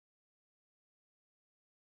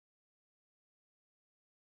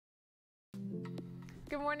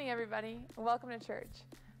Good morning, everybody. Welcome to church.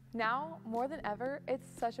 Now, more than ever, it's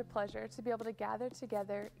such a pleasure to be able to gather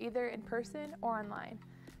together either in person or online.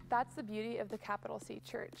 That's the beauty of the capital C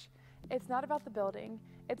Church. It's not about the building,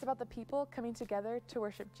 it's about the people coming together to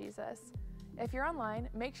worship Jesus. If you're online,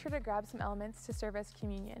 make sure to grab some elements to serve as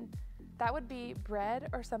communion. That would be bread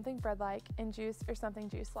or something bread-like and juice or something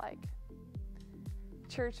juice-like.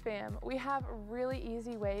 Church fam, we have really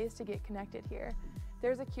easy ways to get connected here.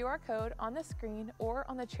 There's a QR code on the screen or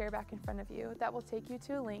on the chair back in front of you that will take you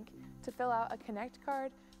to a link to fill out a Connect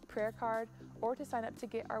card, prayer card, or to sign up to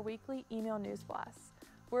get our weekly email news blasts.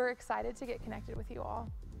 We're excited to get connected with you all.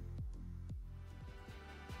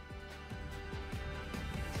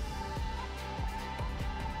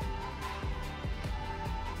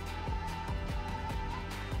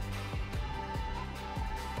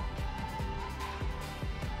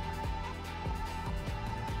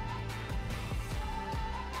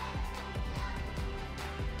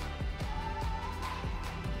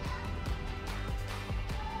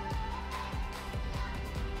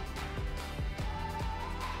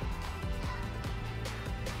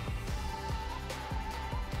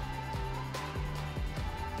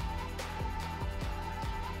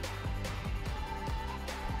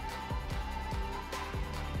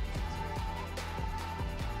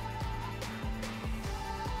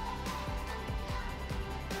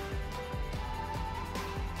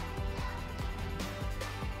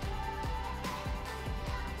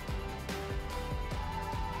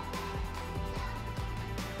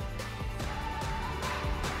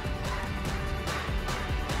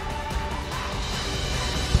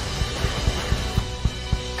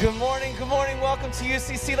 Good morning, welcome to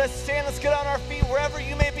UCC. Let's stand, let's get on our feet wherever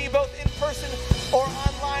you may be, both in person or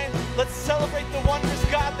online. Let's celebrate the wondrous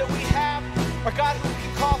God that we have, our God who we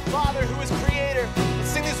can call Father, who is Creator. Let's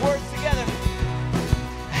sing these words together.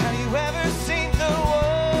 Have you ever seen the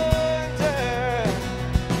wonder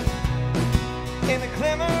in the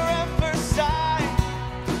glimmer of first sight?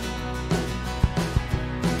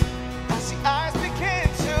 As the eyes begin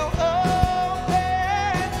to open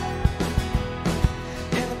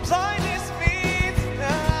and the blindness meets the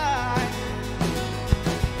eye.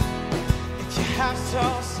 If you have so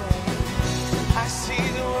say, I see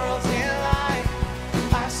the world in light,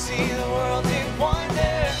 I see the world in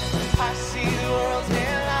wonder, I see the world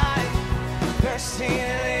in light, bursting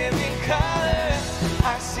in living color.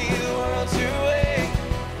 I see the world your way,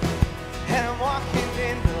 and I'm walking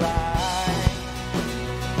in the light.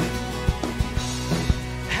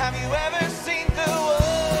 Have you ever seen the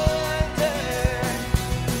wonder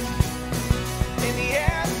in the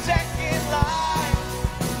air, second life?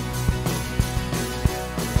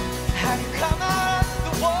 Have you come out of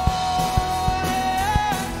the waters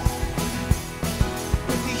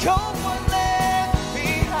with the old one left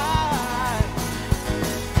behind?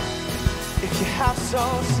 If you have so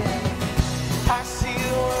say, I see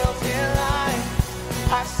the world in light,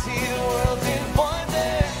 I see the world in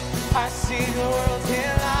wonder, I see the world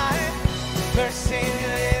in light, bursting in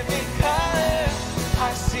living color.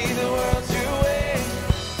 I see the world your way,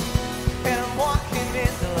 and I'm walking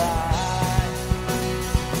in the light.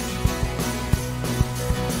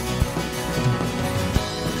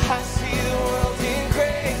 I see the world in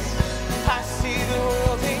grace, I see the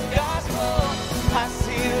world in gospel, I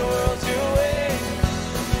see the world your way,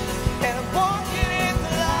 and I'm walking in the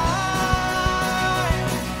light.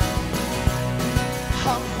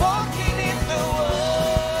 I'm walking in the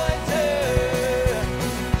wonder.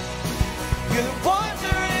 You're the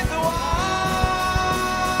wonder in the wild.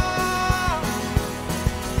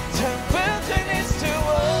 Turn wilderness to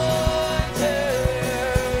wonder.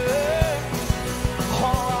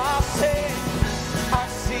 Oh, I'll say, I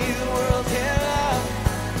see the world in love,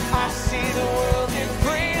 I see the world in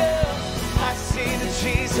freedom, I see the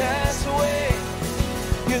Jesus way.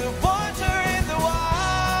 You're the wonder in the wild.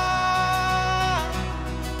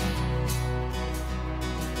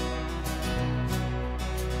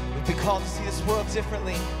 We've been called to see this world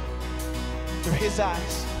differently through His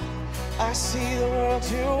eyes. I see the world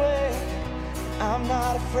your way, I'm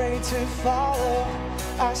not afraid to follow.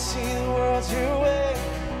 I see the world your way,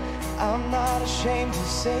 I'm not ashamed to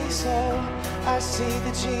say so. I see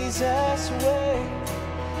the Jesus way,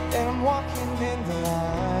 and I'm walking in the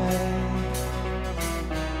light.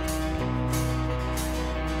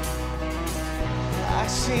 I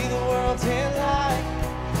see the world in light,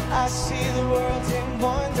 I see the world in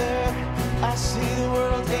wonder, I see the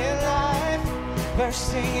world in life,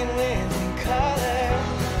 bursting in living color.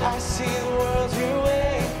 I see the world your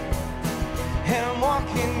way, and I'm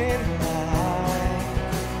walking in the light.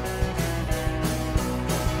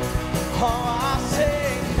 Oh, I say,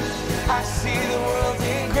 I see the world in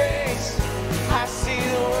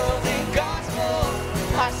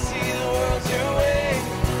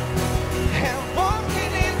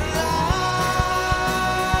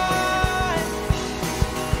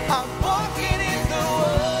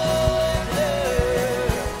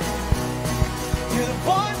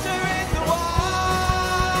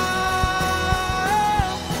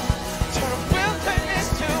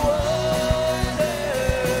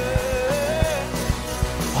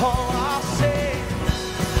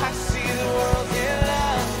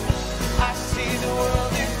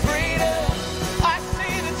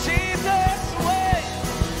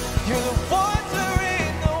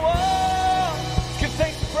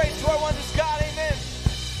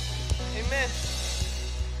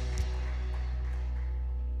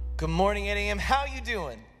Good morning, 8 a.m. How you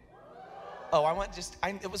doing? Oh,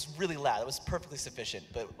 it was really loud. It was perfectly sufficient,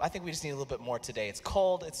 but I think we just need a little bit more today. It's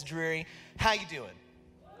cold, it's dreary. How you doing?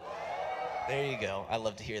 There you go. I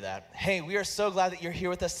love to hear that. Hey, we are so glad that you're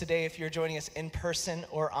here with us today. If you're joining us in person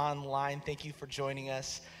or online, thank you for joining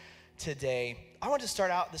us today. I want to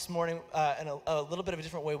start out this morning in a little bit of a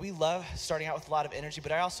different way. We love starting out with a lot of energy,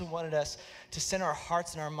 but I also wanted us to center our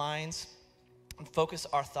hearts and our minds and focus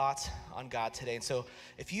our thoughts on God today. And so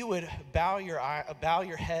if you would bow your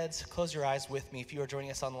heads, close your eyes with me if you are joining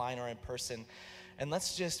us online or in person, and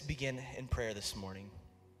let's just begin in prayer this morning.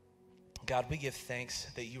 God, we give thanks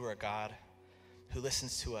that you are a God who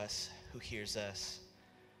listens to us, who hears us,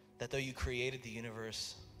 that though you created the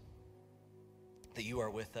universe, that you are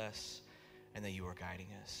with us and that you are guiding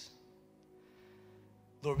us.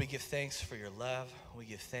 Lord, we give thanks for your love. We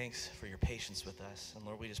give thanks for your patience with us. And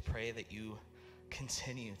Lord, we just pray that you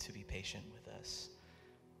continue to be patient with us,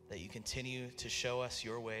 that you continue to show us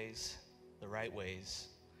your ways, the right ways,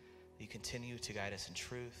 that you continue to guide us in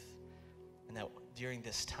truth, and that during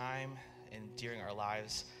this time and during our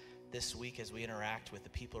lives this week as we interact with the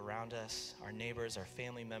people around us, our neighbors, our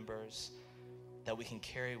family members, that we can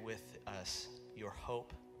carry with us your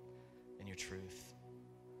hope and your truth.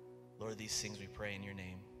 Lord, these things we pray in your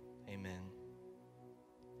name. Amen.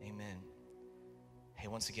 Amen. Hey,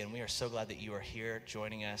 once again, we are so glad that you are here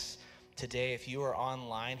joining us today. If you are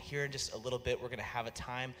online, here in just a little bit, we're going to have a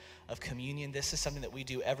time of communion. This is something that we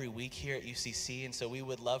do every week here at UCC, and so we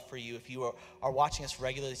would love for you, if you are watching us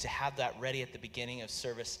regularly, to have that ready at the beginning of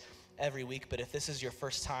service every week. But if this is your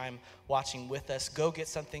first time watching with us, go get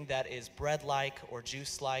something that is bread-like or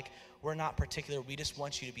juice-like. We're not particular. We just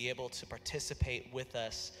want you to be able to participate with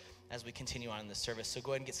us as we continue on in the service. So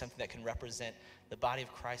go ahead and get something that can represent the body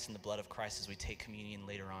of Christ and the blood of Christ as we take communion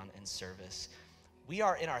later on in service. We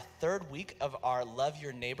are in our third week of our Love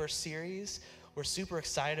Your Neighbor series. We're super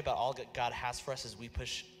excited about all that God has for us as we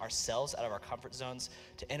push ourselves out of our comfort zones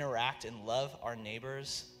to interact and love our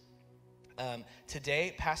neighbors.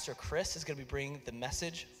 Today, Pastor Kris is going to be bringing the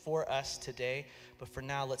message for us today. But for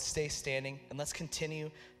now, let's stay standing and let's continue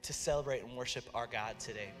to celebrate and worship our God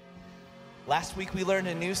today. Last week, we learned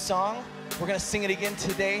a new song. We're going to sing it again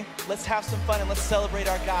today. Let's have some fun and let's celebrate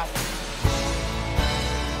our God.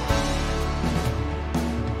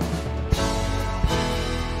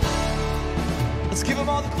 Let's give him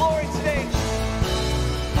all the glory today.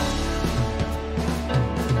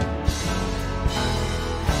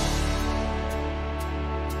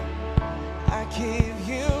 I give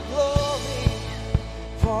you glory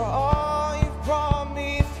for all you've brought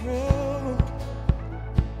me through.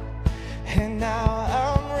 And now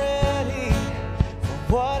I'm ready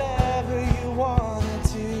for whatever you want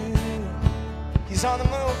to do. He's on the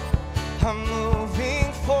move. I'm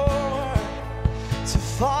moving forward to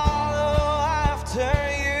follow after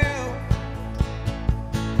you.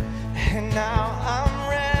 And now I'm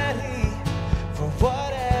ready for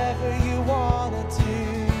whatever you want to do.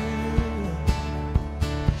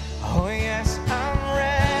 Oh yes, I'm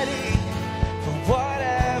ready for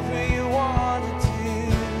whatever you want to do.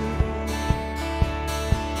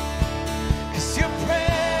 'Cause your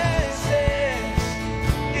presence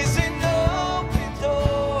is an open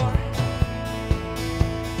door.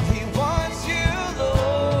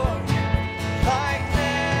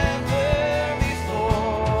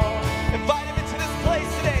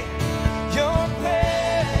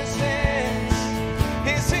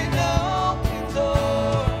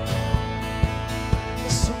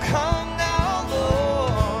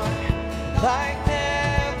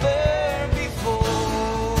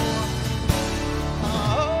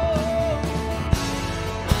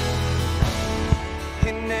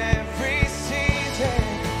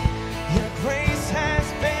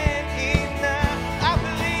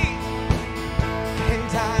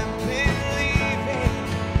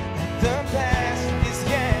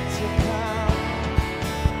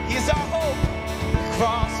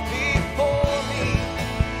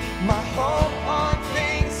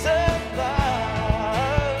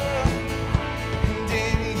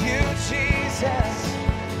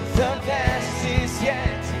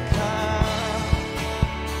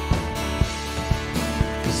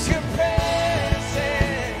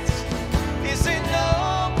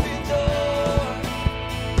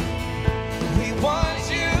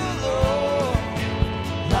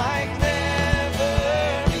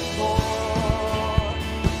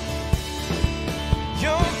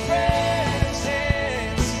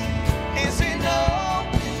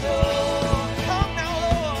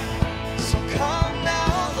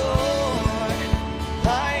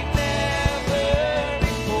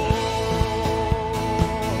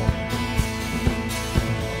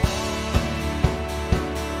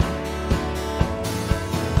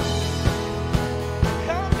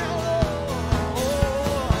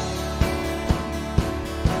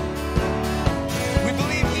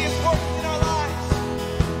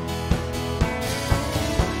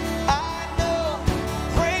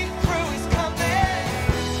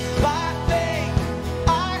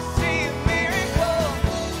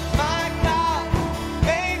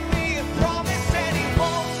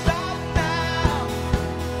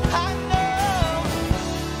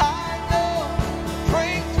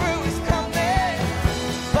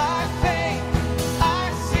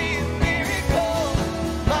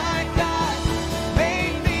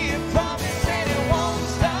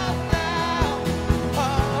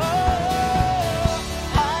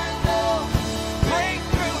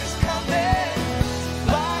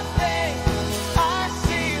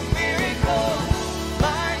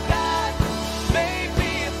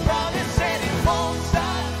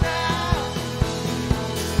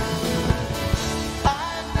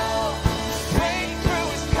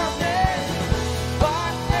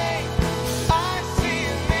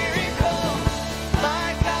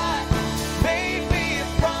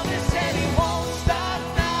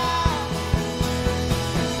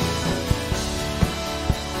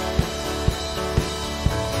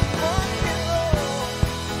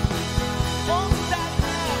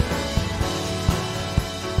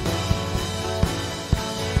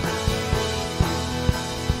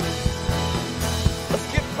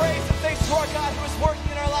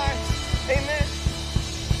 working in our lives. Amen.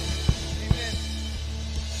 Amen.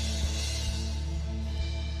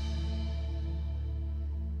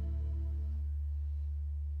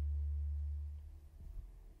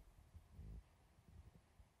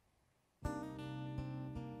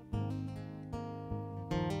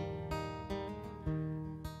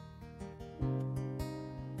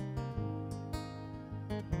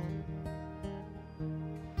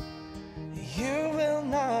 You will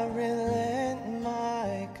not relent,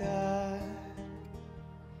 my God.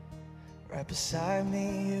 Right beside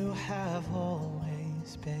me you have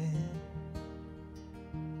always been.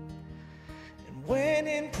 And when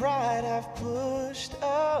in pride I've pushed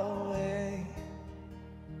away,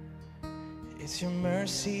 it's your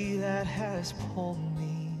mercy that has pulled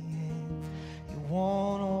me in. You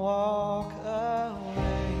won't walk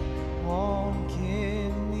away, won't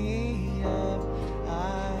give me up.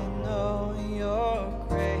 I know your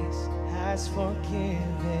grace has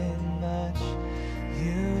forgiven much.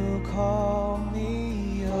 You call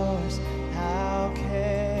me yours, how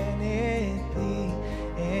can it be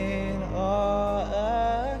in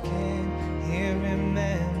awe again? Here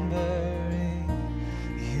remembering,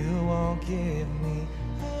 you won't give me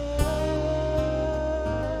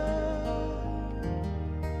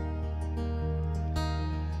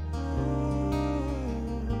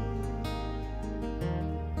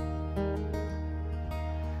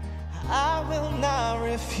I will not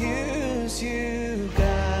refuse you,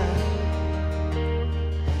 God.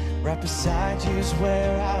 Right beside you's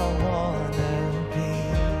where I wanna be.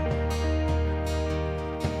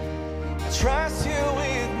 I trust you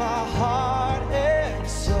with my heart and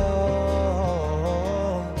soul.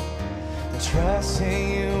 I trust in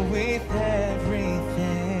you with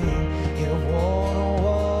everything. You won't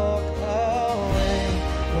walk away,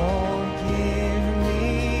 won't give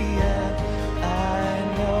me up. I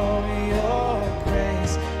know your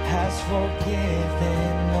grace has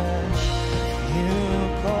forgiven much. You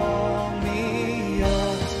call me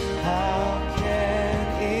yours, how can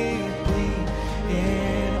it be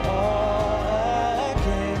in awe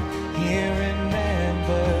again? Here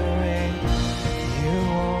remembering, you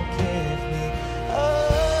won't give me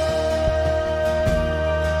up.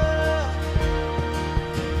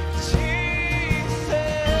 Jesus,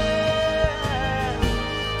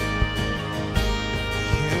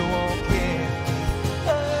 you won't give me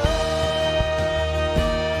up.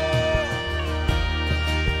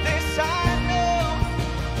 This I know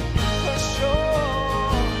for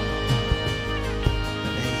sure,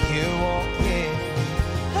 that you won't give me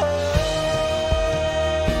up.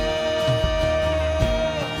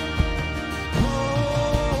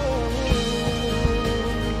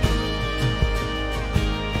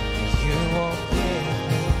 You won't give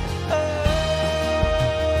me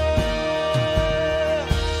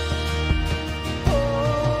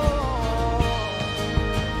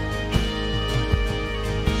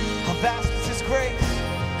How vast is His grace?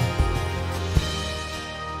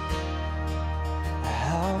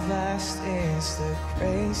 How vast is the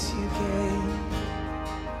grace you gave?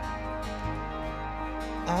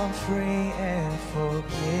 I'm free and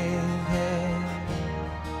forgiven.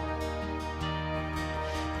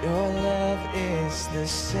 Your love is the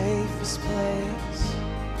safest place,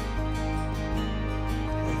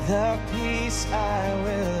 the peace I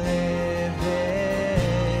will live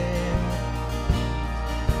in.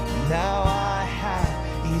 Now I have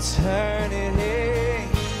eternity,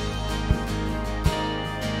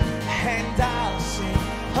 and I'll sing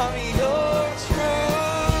of your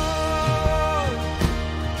truth.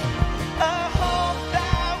 A hope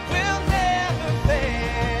that will never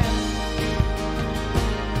fail,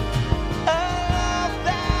 a love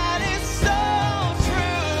that is so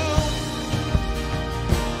true.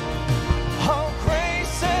 Oh,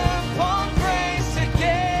 grace upon grace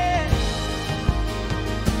again,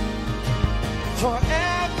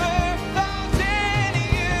 forever found in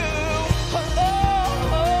you. Oh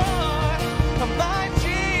Lord, my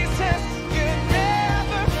Jesus, you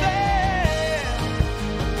never fail.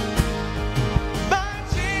 My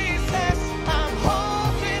Jesus, I'm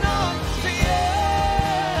holding on to you.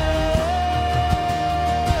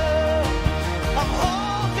 I'm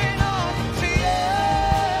holding on to you.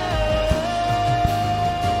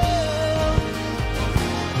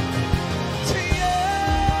 To you.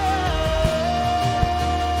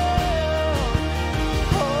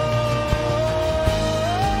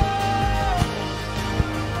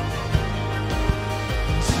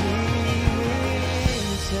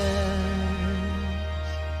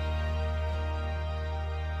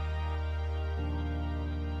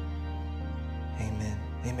 Amen.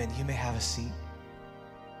 Amen. You may have a seat.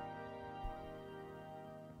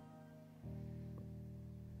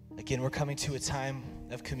 Again, we're coming to a time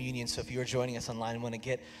of communion, so if you are joining us online and want to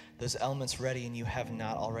get those elements ready and you have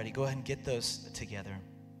not already, go ahead and get those together.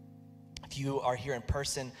 If you are here in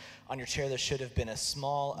person, on your chair there should have been a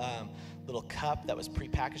small little cup that was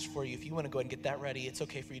pre-packaged for you. If you want to go ahead and get that ready, it's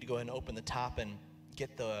okay for you to go ahead and open the top and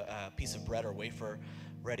get the piece of bread or wafer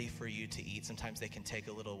ready for you to eat. Sometimes they can take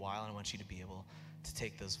a little while, and I want you to be able to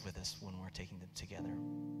take those with us when we're taking them together.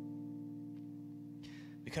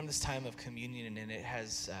 We come to this time of communion, and it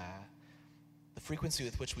has the frequency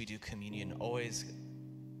with which we do communion always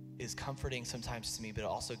is comforting sometimes to me, but it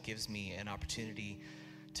also gives me an opportunity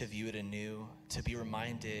to view it anew, to be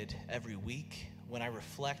reminded every week when I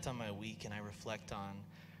reflect on my week and I reflect on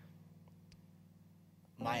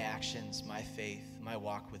my actions, my faith, my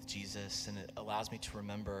walk with Jesus, and it allows me to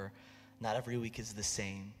remember not every week is the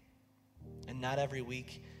same. And not every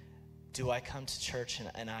week do I come to church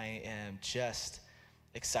and I am just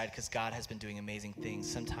excited because God has been doing amazing things.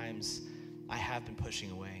 Sometimes I have been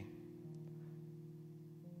pushing away.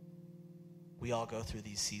 We all go through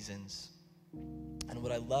these seasons. And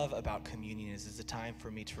what I love about communion is it's a time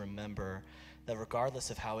for me to remember that regardless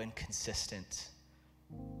of how inconsistent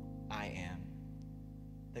I am,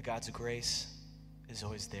 that God's grace is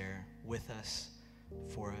always there with us,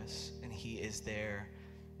 for us, and he is there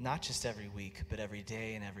not just every week, but every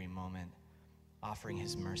day and every moment, offering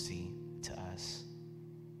his mercy to us.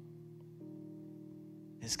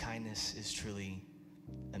 His kindness is truly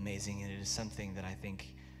amazing, and it is something that I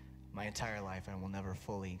think my entire life I will never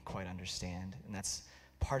fully quite understand. And that's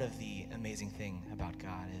part of the amazing thing about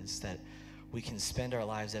God, is that we can spend our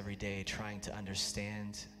lives every day trying to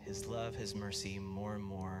understand his love, his mercy more and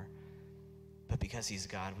more. But because he's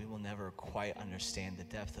God, we will never quite understand the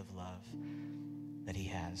depth of love that he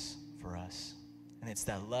has for us. And it's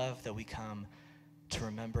that love that we come to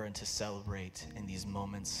remember and to celebrate in these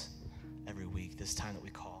moments every week, this time that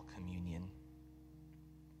we call communion.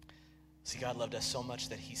 See, God loved us so much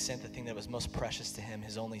that he sent the thing that was most precious to him,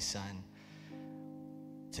 his only son,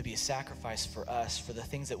 to be a sacrifice for us, for the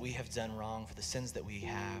things that we have done wrong, for the sins that we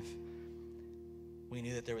have. We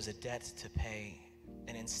knew that there was a debt to pay,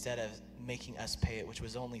 and instead of making us pay it, which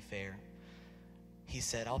was only fair, he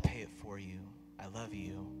said, I'll pay it for you. I love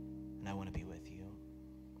you, and I want to be with you.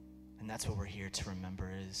 And that's what we're here to remember,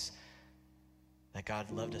 is that God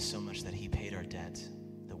loved us so much that he paid our debt,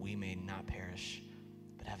 that we may not perish,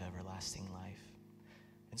 but have everlasting life.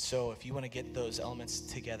 And so if you want to get those elements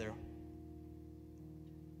together,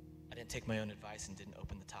 I didn't take my own advice and didn't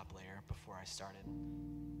open the top layer before I started. If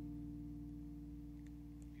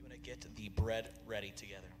you want to get the bread ready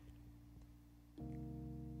together.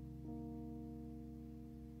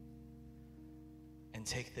 And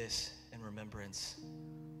take this in remembrance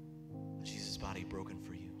of Jesus' body broken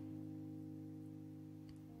for you.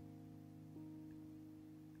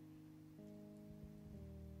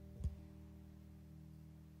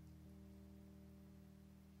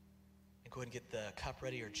 Go ahead and get the cup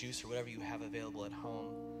ready, or juice, or whatever you have available at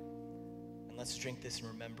home. And let's drink this in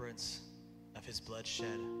remembrance of his blood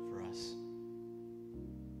shed for us.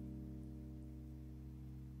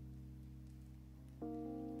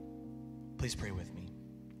 Please pray with me.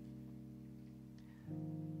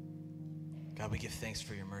 God, we give thanks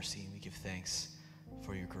for your mercy. We give thanks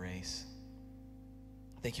for your grace.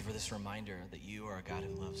 Thank you for this reminder that you are a God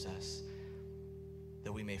who loves us,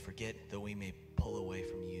 that we may forget, that we may pull away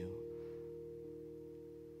from you.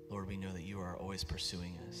 Lord, we know that you are always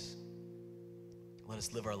pursuing us. Let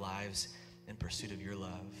us live our lives in pursuit of your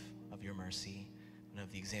love, of your mercy, and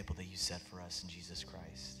of the example that you set for us in Jesus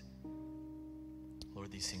Christ.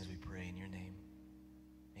 Lord, these things we pray in your name.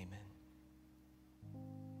 Amen.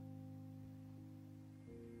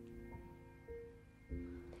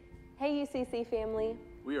 Hey, UCC family.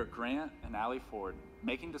 We are Grant and Allie Ford,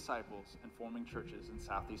 making disciples and forming churches in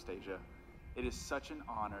Southeast Asia. It is such an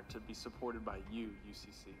honor to be supported by you,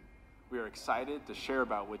 UCC. We are excited to share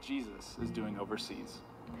about what Jesus is doing overseas.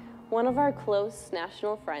 One of our close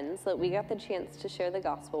national friends that we got the chance to share the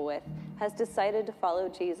gospel with has decided to follow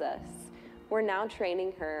Jesus. We're now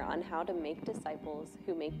training her on how to make disciples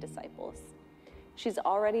who make disciples. She's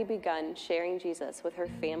already begun sharing Jesus with her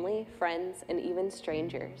family, friends, and even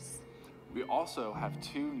strangers. We also have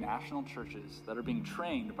 2 national churches that are being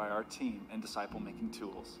trained by our team in disciple-making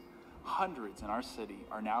tools. Hundreds in our city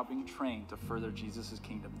are now being trained to further Jesus'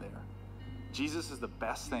 kingdom there. Jesus is the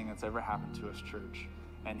best thing that's ever happened to us, church,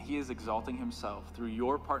 and he is exalting himself through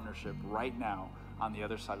your partnership right now on the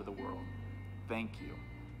other side of the world. Thank you.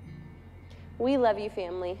 We love you,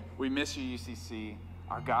 family. We miss you, UCC.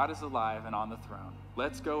 Our God is alive and on the throne.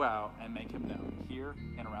 Let's go out and make him known here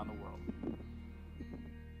and around the world.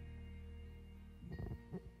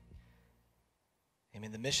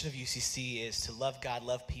 mission of UCC is to love God,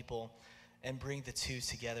 love people, and bring the two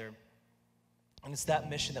together. And it's that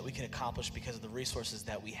mission that we can accomplish because of the resources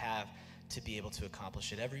that we have to be able to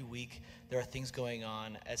accomplish it. Every week, there are things going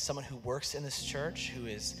on. As someone who works in this church, who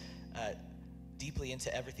is deeply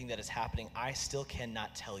into everything that is happening, I still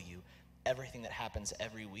cannot tell you everything that happens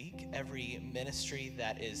every week. Every ministry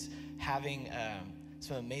that is having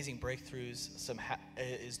some amazing breakthroughs,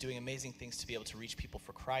 is doing amazing things to be able to reach people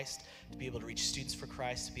for Christ, to be able to reach students for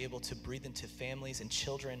Christ, to be able to breathe into families and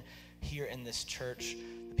children here in this church,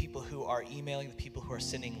 the people who are emailing, the people who are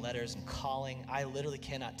sending letters and calling. I literally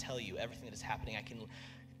cannot tell you everything that is happening. I can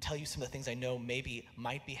tell you some of the things I know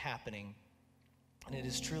might be happening. And it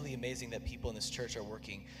is truly amazing that people in this church are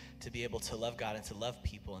working to be able to love God and to love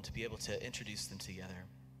people and to be able to introduce them together,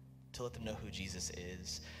 to let them know who Jesus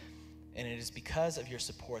is. And it is because of your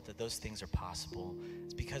support that those things are possible.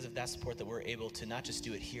 It's because of that support that we're able to not just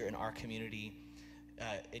do it here in our community,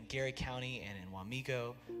 in Gary County and in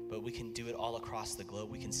Wamego, but we can do it all across the globe.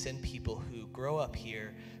 We can send people who grow up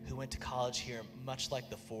here, who went to college here, much like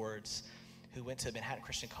the Fords, who went to Manhattan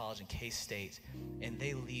Christian College and K-State, and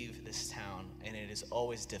they leave this town, and it is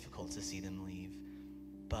always difficult to see them leave.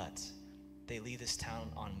 But they leave this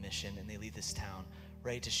town on mission, and they leave this town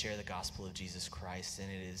ready to share the gospel of Jesus Christ,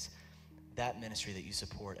 and it is that ministry that you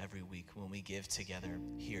support every week when we give together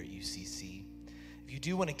here at UCC. If you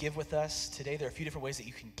do want to give with us today, there are a few different ways that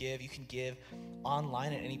you can give. You can give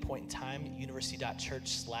online at any point in time,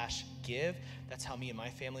 university.church/give. That's how me and my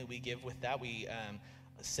family, we give with that. We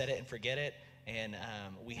set it and forget it, and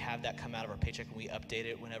we have that come out of our paycheck, and we update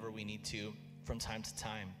it whenever we need to from time to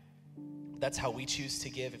time. That's how we choose to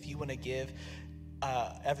give. If you want to give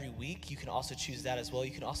every week, you can also choose that as well.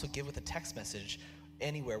 You can also give with a text message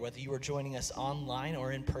anywhere, whether you are joining us online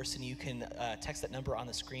or in person. You can text that number on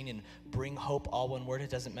the screen and bring hope, all one word. It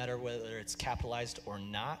doesn't matter whether it's capitalized or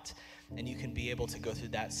not, and you can be able to go through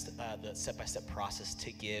that the step-by-step process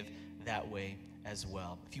to give that way as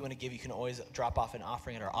well. If you want to give, you can always drop off an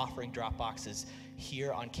offering at our offering drop boxes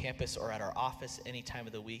here on campus or at our office any time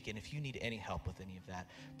of the week. And if you need any help with any of that,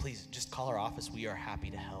 please just call our office. We are happy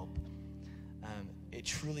to help. It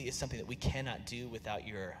truly is something that we cannot do without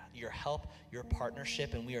your help, your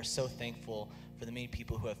partnership, and we are so thankful for the many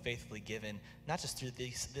people who have faithfully given, not just through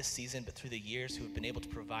this season, but through the years, who have been able to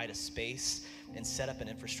provide a space and set up an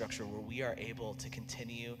infrastructure where we are able to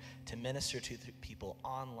continue to minister to people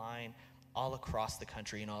online, all across the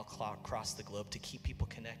country and all across the globe, to keep people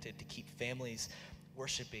connected, to keep families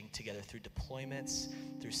worshiping together through deployments,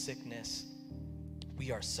 through sickness.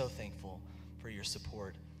 We are so thankful for your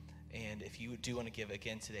support. And if you do want to give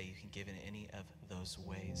again today, you can give in any of those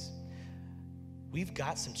ways. We've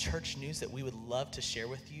got some church news that we would love to share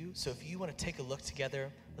with you. So if you want to take a look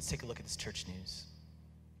together, let's take a look at this church news.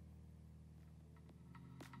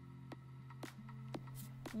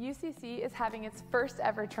 UCC is having its first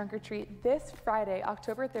ever trunk or treat this Friday,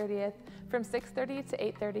 October 30th, from 6:30 to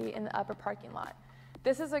 8:30 in the upper parking lot.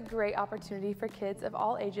 This is a great opportunity for kids of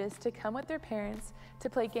all ages to come with their parents to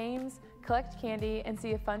play games, collect candy, and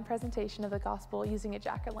see a fun presentation of the gospel using a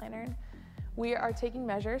jack-o'-lantern. We are taking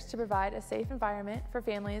measures to provide a safe environment for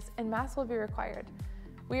families, and masks will be required.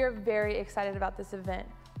 We are very excited about this event,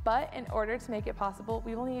 but in order to make it possible,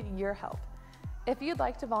 we will need your help. If you'd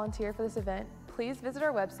like to volunteer for this event, please visit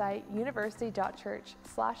our website,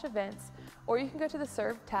 university.church/events, or you can go to the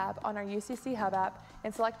Serve tab on our UCC Hub app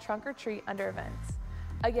and select Trunk or Treat under Events.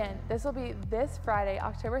 Again, this will be this Friday,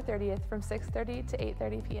 October 30th from 6:30 to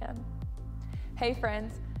 8:30 p.m. Hey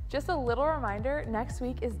friends, just a little reminder, next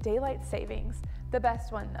week is daylight savings, the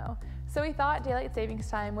best one though. So we thought daylight savings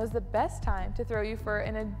time was the best time to throw you for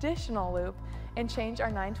an additional loop and change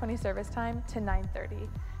our 9:20 service time to 9:30.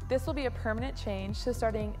 This will be a permanent change, so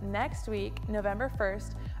starting next week, November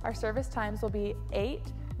 1st, our service times will be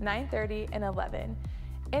 8, 9:30, and 11.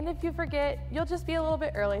 And if you forget, you'll just be a little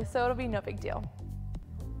bit early, so it'll be no big deal.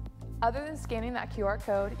 Other than scanning that QR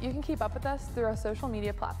code, you can keep up with us through our social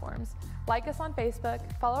media platforms. Like us on Facebook,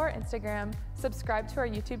 follow our Instagram, subscribe to our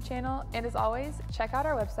YouTube channel, and as always, check out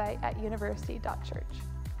our website at university.church.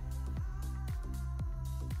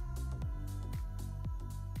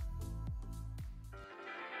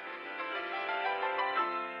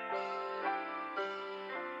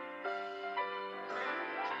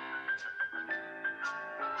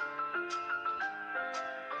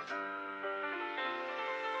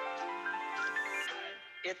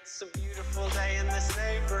 It's a beautiful day in this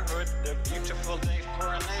neighborhood, a beautiful day for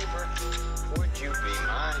a neighbor. Would you be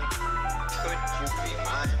mine? Could you be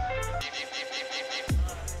mine?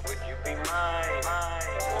 Would you be mine?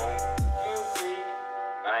 Won't you be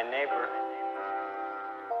my neighbor?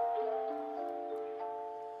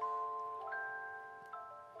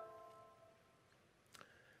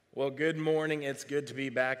 Well, good morning. It's good to be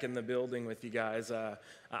back in the building with you guys.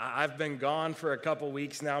 I've been gone for a couple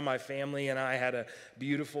weeks now. My family and I had a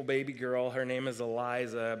beautiful baby girl. Her name is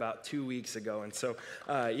Eliza, about 2 weeks ago. And so,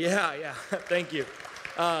 thank you.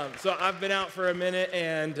 So I've been out for a minute,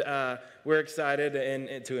 and we're excited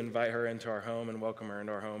to invite her into our home and welcome her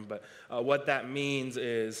into our home. But what that means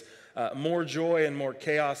is more joy and more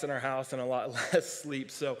chaos in our house and a lot less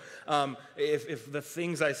sleep. So if the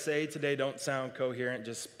things I say today don't sound coherent,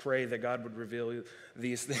 just pray that God would reveal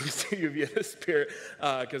these things to you via the Spirit,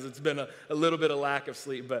 because it's been a little bit of lack of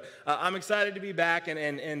sleep. But I'm excited to be back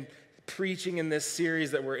and preaching in this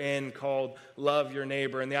series that we're in called Love Your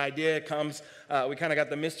Neighbor. And the idea comes, we kind of got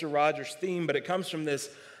the Mr. Rogers theme, but it comes from this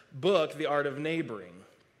book, The Art of Neighboring.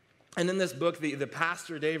 And in this book, the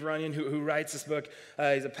pastor, Dave Runyon, who writes this book,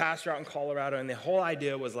 he's a pastor out in Colorado, and the whole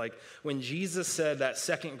idea was like when Jesus said that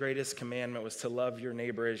second greatest commandment was to love your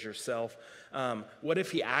neighbor as yourself, what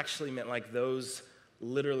if he actually meant like those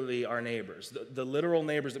literally our neighbors, the literal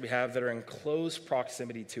neighbors that we have that are in close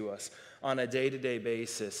proximity to us on a day-to-day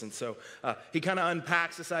basis. And so he kind of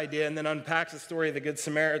unpacks this idea and then unpacks the story of the Good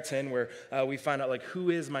Samaritan, where we find out like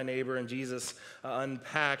who is my neighbor, and Jesus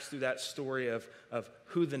unpacks through that story of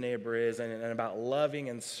who the neighbor is and about loving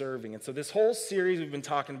and serving. And so this whole series we've been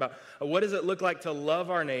talking about what does it look like to love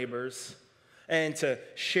our neighbors and to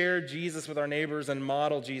share Jesus with our neighbors and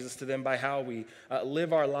model Jesus to them by how we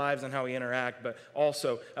live our lives and how we interact, but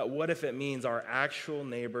also what if it means our actual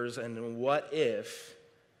neighbors, and what if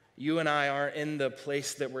you and I aren't in the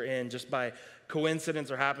place that we're in just by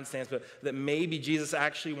coincidence or happenstance, but that maybe Jesus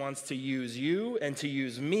actually wants to use you and to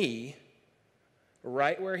use me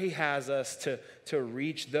right where he has us to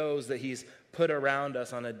reach those that he's put around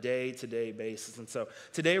us on a day-to-day basis. And so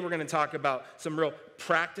today we're going to talk about some real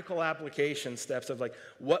practical application steps of like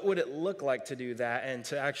what would it look like to do that and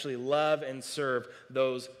to actually love and serve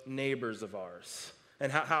those neighbors of ours.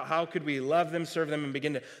 And how could we love them, serve them, and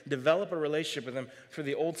begin to develop a relationship with them for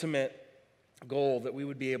the ultimate goal that we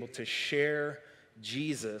would be able to share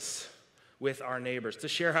Jesus with our neighbors, to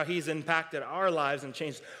share how he's impacted our lives and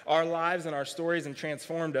changed our lives and our stories and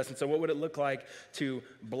transformed us. And so what would it look like to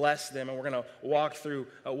bless them? And we're going to walk through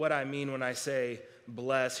what I mean when I say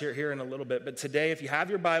bless here in a little bit. But today, if you have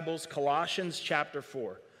your Bibles, Colossians chapter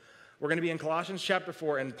 4. We're going to be in Colossians chapter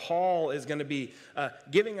 4, and Paul is going to be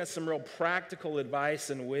giving us some real practical advice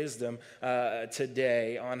and wisdom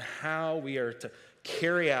today on how we are to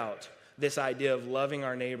carry out this idea of loving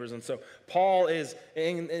our neighbors. And so Paul is,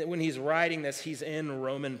 when he's writing this, he's in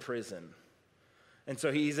Roman prison. And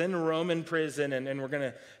so he's in Roman prison, and we're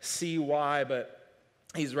going to see why, but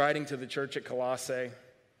he's writing to the church at Colossae,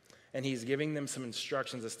 and he's giving them some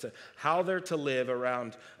instructions as to how they're to live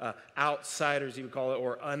around outsiders, you would call it,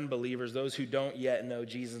 or unbelievers, those who don't yet know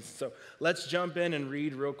Jesus. So let's jump in and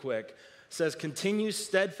read real quick. It says, continue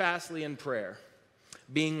steadfastly in prayer,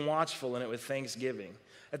 being watchful in it with thanksgiving.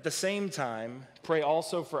 At the same time, pray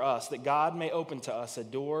also for us, that God may open to us a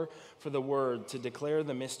door for the word to declare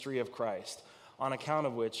the mystery of Christ, on account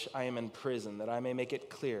of which I am in prison, that I may make it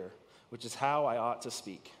clear, which is how I ought to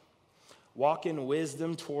speak. Walk in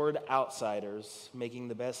wisdom toward outsiders, making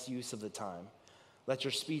the best use of the time. Let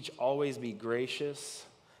your speech always be gracious,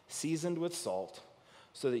 seasoned with salt,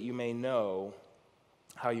 so that you may know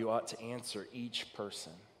how you ought to answer each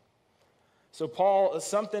person. So Paul,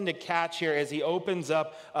 something to catch here as he opens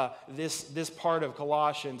up this part of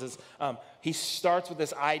Colossians is he starts with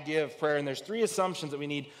this idea of prayer, and there's three assumptions that we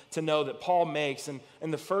need to know that Paul makes, and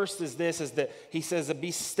the first is this, is that he says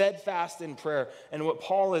be steadfast in prayer. And what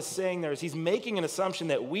Paul is saying there is he's making an assumption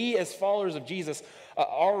that we as followers of Jesus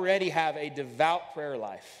already have a devout prayer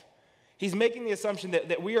life. He's making the assumption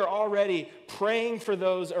that we are already praying for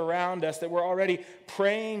those around us, that we're already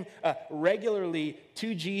praying regularly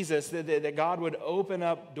to Jesus, that God would open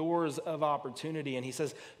up doors of opportunity. And he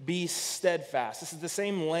says, be steadfast. This is the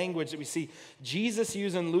same language that we see Jesus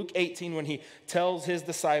use in Luke 18 when he tells his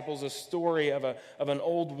disciples a story of an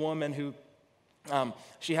old woman who,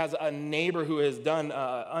 she has a neighbor who has done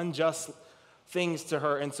unjust things to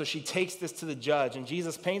her, and so she takes this to the judge, and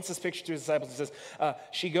Jesus paints this picture to his disciples and says,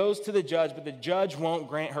 she goes to the judge, but the judge won't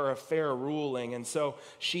grant her a fair ruling, and so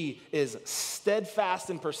she is steadfast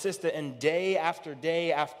and persistent, and day after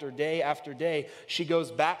day after day after day, she goes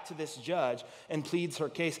back to this judge and pleads her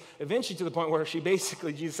case, eventually to the point where she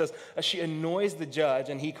basically, Jesus says, she annoys the judge,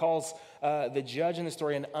 and he calls the judge in the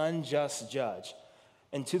story an unjust judge,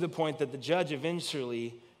 and to the point that the judge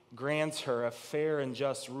eventually grants her a fair and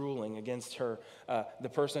just ruling against her, the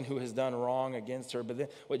person who has done wrong against her. But then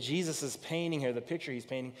what Jesus is painting here, the picture he's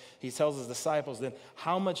painting, he tells his disciples, then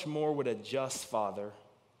how much more would a just father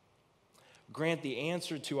grant the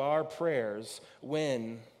answer to our prayers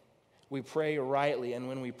when we pray rightly and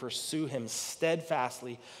when we pursue him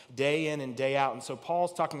steadfastly day in and day out. And so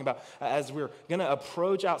Paul's talking about, as we're going to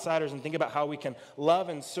approach outsiders and think about how we can love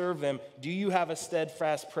and serve them, do you have a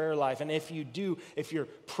steadfast prayer life? And if you do, if you're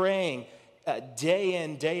praying day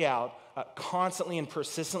in, day out, constantly and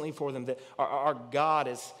persistently for them, that our God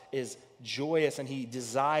is joyous and he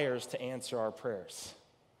desires to answer our prayers.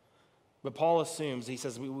 But Paul assumes, he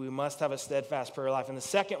says, we must have a steadfast prayer life. And the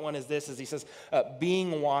second one is this, he says,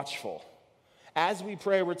 being watchful. As we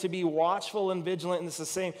pray, we're to be watchful and vigilant. And it's the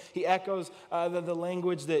same. He echoes the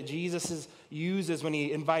language that Jesus uses when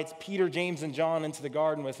he invites Peter, James, and John into the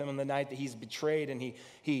garden with him on the night that he's betrayed. And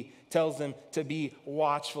he tells them to be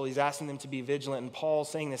watchful. He's asking them to be vigilant. And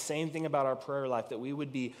Paul's saying the same thing about our prayer life, that we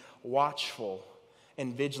would be watchful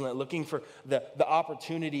and vigilant, looking for the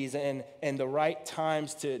opportunities and the right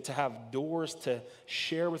times to have doors to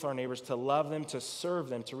share with our neighbors, to love them, to serve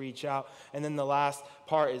them, to reach out. And then the last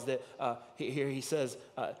part is that here he says,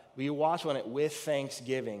 be watchful in it with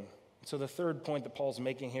thanksgiving. So the third point that Paul's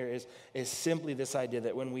making here is simply this idea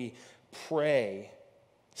that when we pray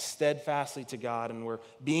steadfastly to God and we're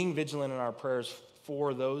being vigilant in our prayers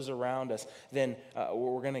for those around us, then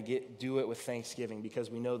we're going to do it with thanksgiving, because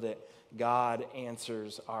we know that God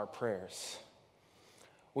answers our prayers.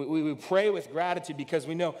 We pray with gratitude because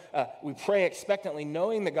we know we pray expectantly,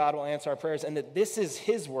 knowing that God will answer our prayers and that this is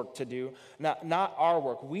his work to do, not our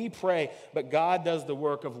work. We pray, but God does the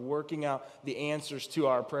work of working out the answers to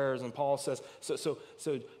our prayers. And Paul says, so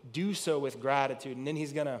do so with gratitude. And then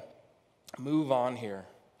he's going to move on here.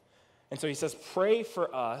 And so he says, pray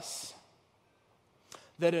for us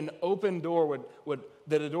that an open door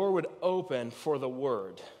that a door would open for the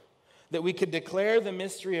word, that we could declare the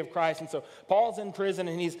mystery of Christ. And so Paul's in prison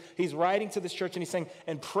and he's writing to this church and he's saying,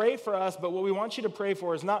 and pray for us, but what we want you to pray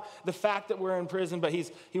for is not the fact that we're in prison, but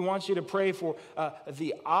he wants you to pray for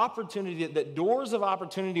the opportunity, that doors of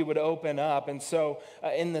opportunity would open up. And so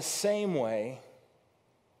in the same way,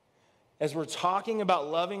 as we're talking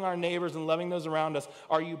about loving our neighbors and loving those around us,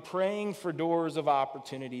 are you praying for doors of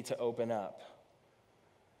opportunity to open up?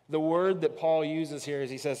 The word that Paul uses here is,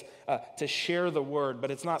 he says, to share the word,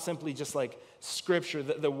 but it's not simply just like scripture.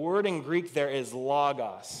 The word in Greek there is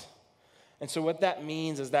logos. And so what that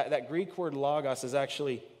means is that Greek word logos is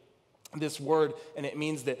actually this word, and it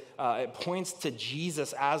means that it points to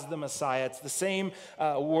Jesus as the Messiah. It's the same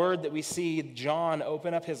word that we see John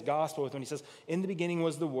open up his gospel with when he says, in the beginning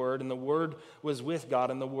was the Word, and the Word was with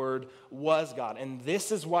God, and the Word was God. And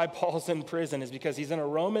this is why Paul's in prison, is because he's in a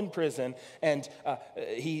Roman prison, and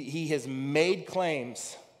he has made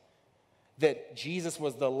claims that Jesus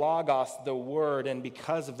was the Logos, the Word, and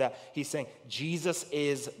because of that, he's saying Jesus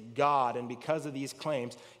is God. And because of these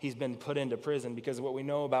claims, he's been put into prison, because what we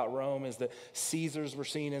know about Rome is that Caesars were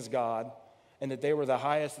seen as God and that they were the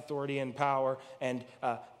highest authority and power. And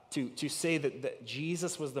to say that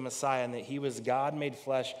Jesus was the Messiah and that he was God made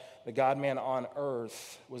flesh, the God-man on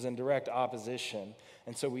earth, was in direct opposition.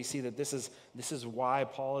 And so we see that this is why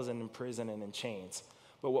Paul is in prison and in chains.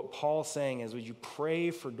 But what Paul's saying is, would you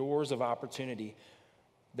pray for doors of opportunity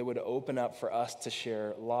that would open up for us to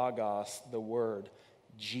share Logos, the Word,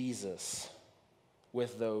 Jesus,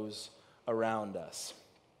 with those around us?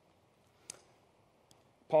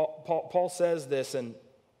 Paul says this, and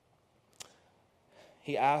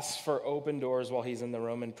he asks for open doors while he's in the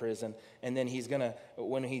Roman prison. And then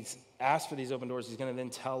when he's asked for these open doors, he's going to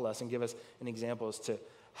then tell us and give us an example as to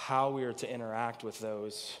how we are to interact with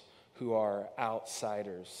those who are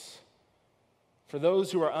outsiders, for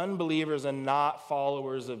those who are unbelievers and not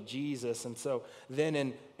followers of Jesus. And so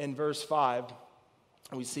then in verse 5,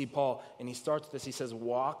 we see Paul, and he starts this, he says,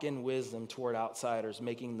 walk in wisdom toward outsiders,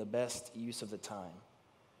 making the best use of the time.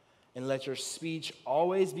 And let your speech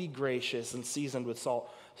always be gracious and seasoned with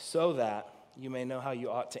salt, so that you may know how you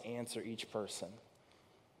ought to answer each person.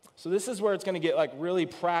 So this is where it's going to get like really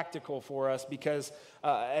practical for us, because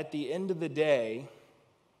at the end of the day,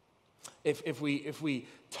 if we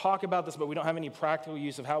talk about this, but we don't have any practical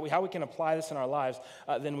use of how we can apply this in our lives,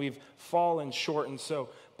 then we've fallen short. And so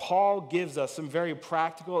Paul gives us some very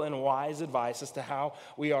practical and wise advice as to how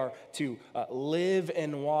we are to live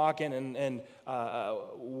and walk and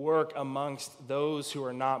work amongst those who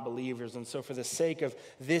are not believers. And so for the sake of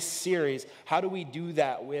this series, how do we do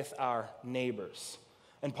that with our neighbors?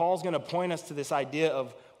 And Paul's going to point us to this idea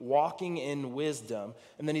of walking in wisdom,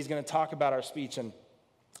 and then he's going to talk about our speech. And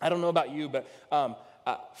I don't know about you, but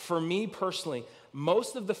for me personally,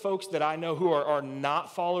 most of the folks that I know who are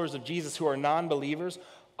not followers of Jesus, who are non-believers,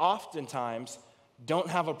 oftentimes don't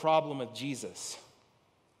have a problem with Jesus.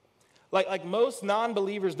 Like most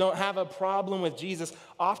non-believers don't have a problem with Jesus.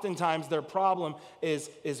 Oftentimes their problem is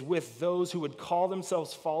with those who would call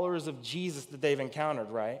themselves followers of Jesus that they've encountered,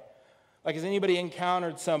 right? Like, has anybody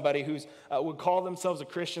encountered somebody who's would call themselves a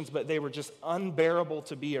Christians, but they were just unbearable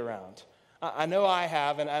to be around? I know I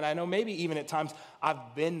have, and I know maybe even at times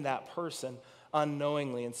I've been that person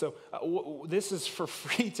unknowingly. And so this is for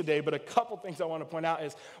free today, but a couple things I want to point out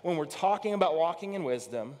is when we're talking about walking in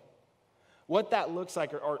wisdom, what that looks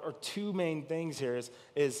like are two main things here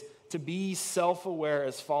is to be self-aware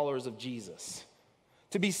as followers of Jesus.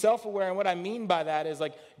 To be self-aware, and what I mean by that is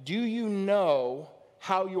like, do you know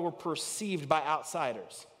how you're perceived by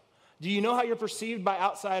outsiders? Do you know how you're perceived by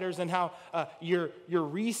outsiders and how you're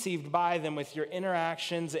received by them with your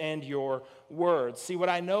interactions and your words? See, what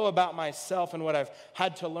I know about myself and what I've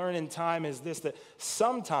had to learn in time is this, that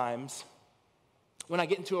sometimes when I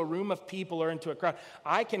get into a room of people or into a crowd,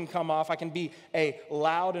 I can be a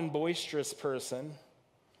loud and boisterous person.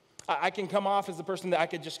 I can come off as the person that I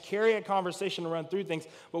could just carry a conversation and run through things.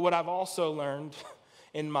 But what I've also learned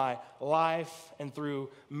in my life and through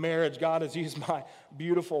marriage, God has used my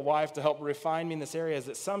beautiful wife to help refine me in this area, is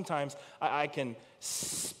that sometimes I can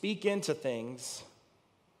speak into things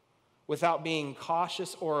without being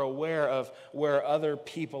cautious or aware of where other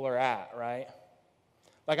people are at, right?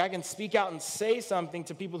 Like I can speak out and say something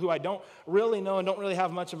to people who I don't really know and don't really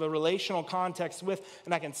have much of a relational context with,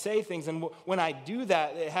 and I can say things, and when I do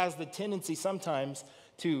that, it has the tendency sometimes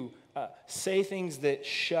to say things that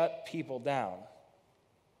shut people down.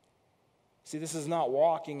 See, this is not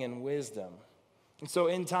walking in wisdom. And so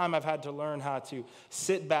in time, I've had to learn how to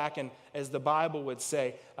sit back and, as the Bible would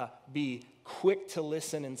say, be quick to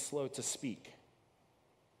listen and slow to speak.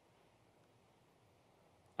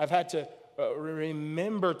 I've had to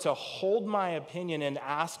remember to hold my opinion and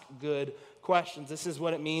ask good questions. This is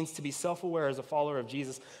what it means to be self-aware as a follower of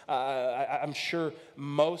Jesus. I'm sure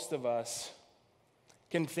most of us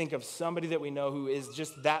can think of somebody that we know who is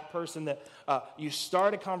just that person that you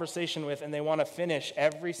start a conversation with and they want to finish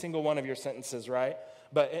every single one of your sentences, right?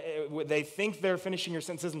 But they think they're finishing your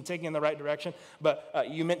sentences and taking in the right direction, but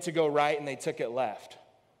you meant to go right and they took it left,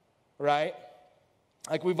 right?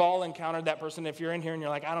 Like we've all encountered that person. If you're in here and you're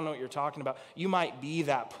like, I don't know what you're talking about, you might be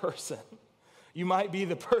that person. You might be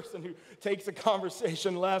the person who takes a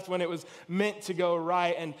conversation left when it was meant to go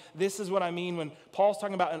right. And this is what I mean when Paul's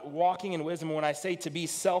talking about walking in wisdom. When I say to be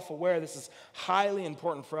self-aware, this is highly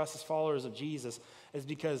important for us as followers of Jesus, is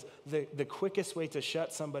because the quickest way to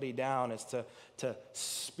shut somebody down is to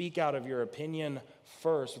speak out of your opinion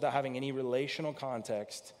first without having any relational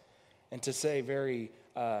context, and to say very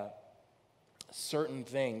certain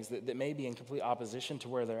things that may be in complete opposition to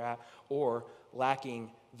where they're at or lacking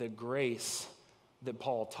the grace that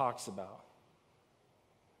Paul talks about.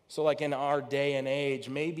 So like in our day and age,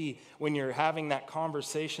 maybe when you're having that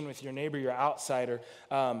conversation with your neighbor, your outsider,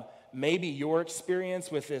 maybe your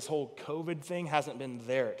experience with this whole COVID thing hasn't been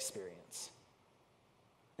their experience.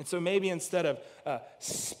 And so maybe instead of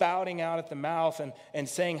spouting out at the mouth and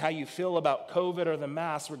saying how you feel about COVID or the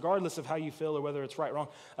mask, regardless of how you feel or whether it's right or wrong,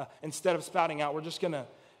 instead of spouting out, we're just going to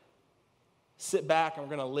sit back and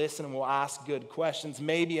we're going to listen and we'll ask good questions.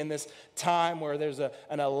 Maybe in this time where there's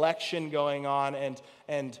an election going on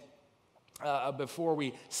and before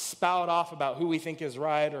we spout off about who we think is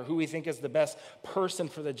right or who we think is the best person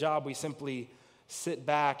for the job, we simply sit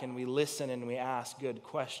back and we listen and we ask good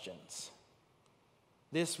questions.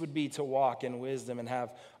 This would be to walk in wisdom and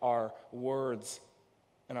have our words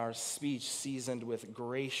and our speech seasoned with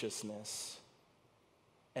graciousness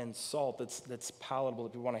and salt that's palatable that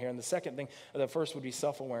people want to hear. And the second thing, the first would be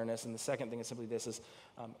self-awareness, and the second thing is simply this, is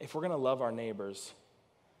if we're going to love our neighbors,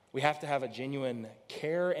 we have to have a genuine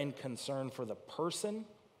care and concern for the person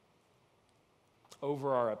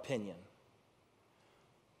over our opinion.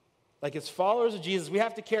 Like as followers of Jesus, we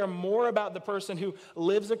have to care more about the person who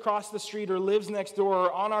lives across the street or lives next door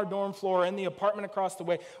or on our dorm floor or in the apartment across the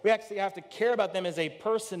way. We actually have to care about them as a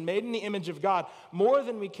person made in the image of God more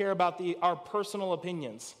than we care about our personal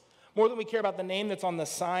opinions. More than we care about the name that's on the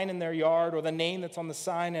sign in their yard or the name that's on the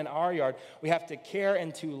sign in our yard. We have to care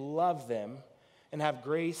and to love them and have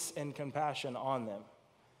grace and compassion on them.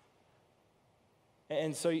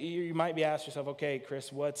 And so you might be asking yourself, okay,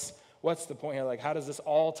 Kris, what's the point here? Like, how does this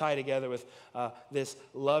all tie together with this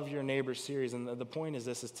Love Your Neighbor series? And the point is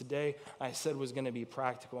this, is today I said was going to be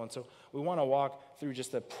practical. And so we want to walk through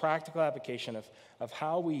just a practical application of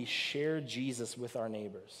how we share Jesus with our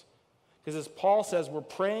neighbors. Because as Paul says, we're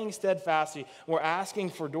praying steadfastly. We're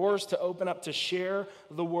asking for doors to open up to share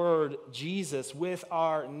the word, Jesus, with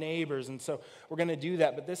our neighbors. And so we're going to do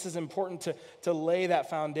that. But this is important to lay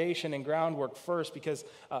that foundation and groundwork first, because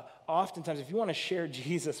oftentimes if you want to share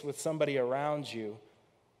Jesus with somebody around you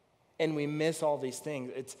and we miss all these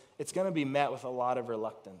things, it's going to be met with a lot of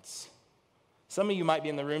reluctance. Some of you might be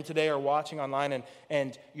in the room today or watching online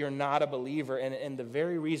and you're not a believer, and the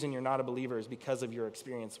very reason you're not a believer is because of your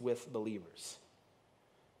experience with believers.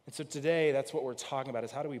 And so today, that's what we're talking about,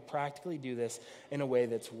 is how do we practically do this in a way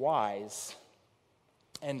that's wise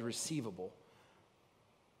and receivable.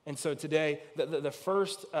 And so today, the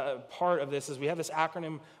first part of this is we have this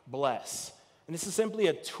acronym BLESS. And this is simply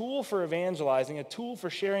a tool for evangelizing, a tool for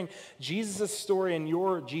sharing Jesus' story and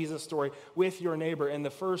your Jesus story with your neighbor. And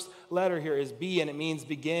the first letter here is B, and it means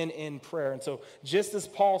begin in prayer. And so just as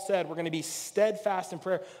Paul said, we're going to be steadfast in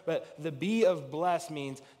prayer, but the B of bless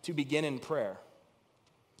means to begin in prayer.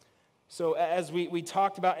 So as we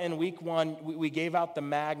talked about in week 1, we gave out the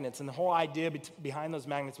magnets, and the whole idea behind those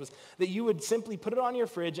magnets was that you would simply put it on your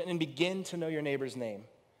fridge and begin to know your neighbor's name.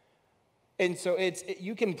 And so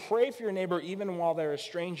you can pray for your neighbor even while they're a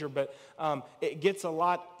stranger, but it gets a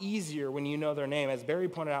lot easier when you know their name, as Barry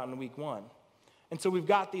pointed out in week 1. And so we've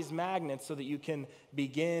got these magnets so that you can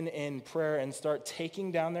begin in prayer and start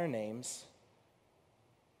taking down their names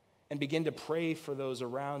and begin to pray for those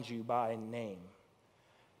around you by name.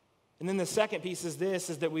 And then the second piece is this,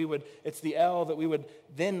 is that it's the L, that we would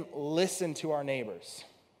then listen to our neighbors.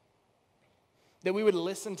 That we would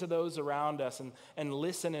listen to those around us and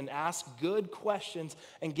listen and ask good questions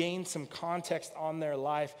and gain some context on their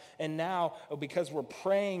life. And now, because we're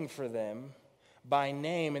praying for them by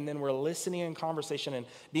name, and then we're listening in conversation and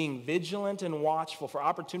being vigilant and watchful for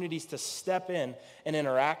opportunities to step in and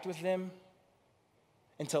interact with them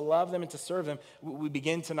and to love them and to serve them, we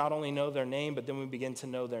begin to not only know their name, but then we begin to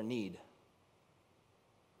know their need.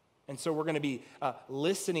 And so we're going to be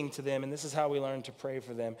listening to them, and this is how we learn to pray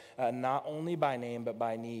for them, not only by name, but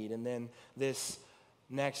by need. And then this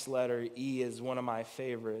next letter, E, is one of my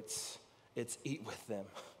favorites. It's eat with them.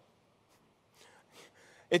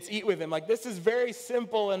 It's eat with them. Like, this is very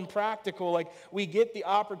simple and practical. Like, we get the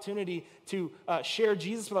opportunity to share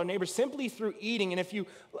Jesus with our neighbors simply through eating. And if you,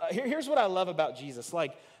 here's what I love about Jesus.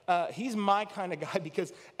 Like, he's my kind of guy,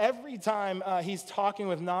 because every time he's talking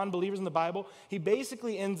with non-believers in the Bible, he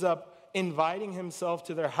basically ends up inviting himself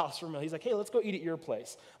to their house for a meal. He's like, hey, let's go eat at your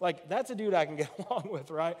place. Like, that's a dude I can get along with,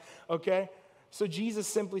 right? Okay? So Jesus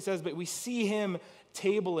simply says, but we see him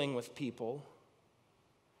tabling with people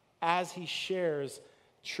as he shares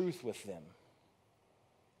truth with them.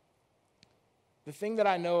 The thing that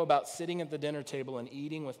I know about sitting at the dinner table and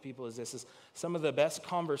eating with people is this, is some of the best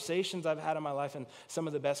conversations I've had in my life and some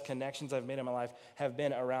of the best connections I've made in my life have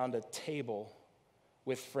been around a table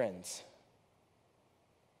with friends.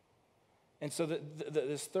 And so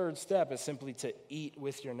this third step is simply to eat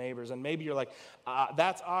with your neighbors. And maybe you're like,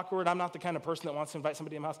 that's awkward. I'm not the kind of person that wants to invite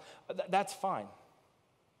somebody in my house. That's fine.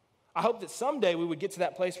 I hope that someday we would get to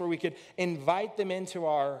that place where we could invite them into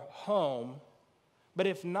our home. But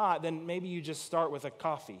if not, then maybe you just start with a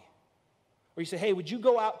coffee. Or you say, hey, would you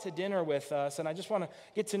go out to dinner with us? And I just want to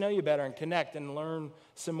get to know you better and connect and learn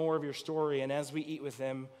some more of your story. And as we eat with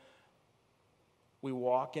them, we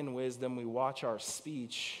walk in wisdom, we watch our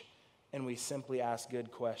speech, and we simply ask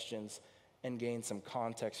good questions and gain some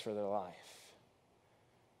context for their life.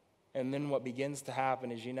 And then what begins to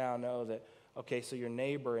happen is you now know that, okay, so your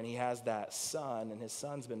neighbor, and he has that son, and his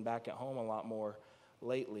son's been back at home a lot more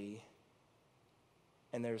lately.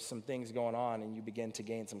 And there's some things going on, and you begin to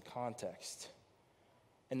gain some context.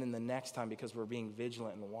 And then the next time, because we're being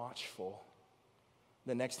vigilant and watchful,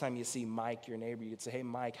 the next time you see Mike, your neighbor, you could say, hey,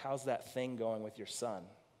 Mike, how's that thing going with your son?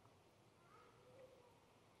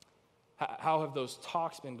 How have those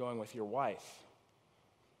talks been going with your wife?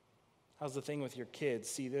 How's the thing with your kids?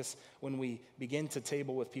 See, this, when we begin to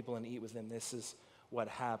table with people and eat with them, this is what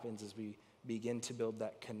happens as we begin to build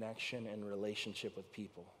that connection and relationship with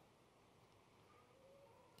people.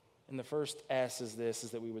 And the first S is this,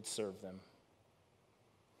 is that we would serve them.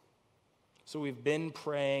 So we've been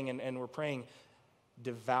praying, and we're praying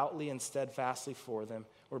devoutly and steadfastly for them.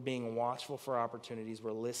 We're being watchful for opportunities.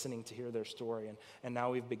 We're listening to hear their story. And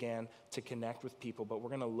now we've began to connect with people, but we're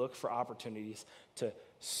going to look for opportunities to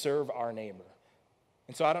serve our neighbor.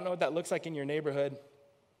 And so I don't know what that looks like in your neighborhood.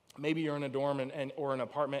 Maybe you're in a dorm or an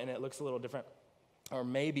apartment and it looks a little different. Or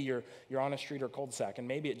maybe you're on a street or cul-de-sac, and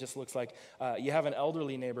maybe it just looks like you have an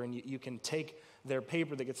elderly neighbor and you can take their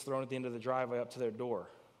paper that gets thrown at the end of the driveway up to their door.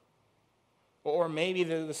 Or maybe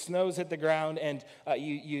the snow's hit the ground and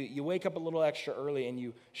you wake up a little extra early and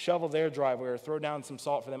you shovel their driveway or throw down some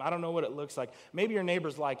salt for them. I don't know what it looks like. Maybe your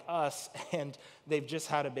neighbor's like us and they've just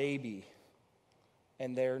had a baby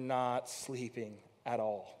and they're not sleeping at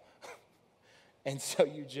all. And so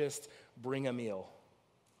you just bring a meal.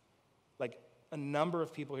 Like a number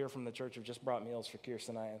of people here from the church have just brought meals for Kris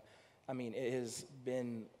and I. I mean, it has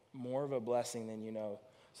been more of a blessing than you know,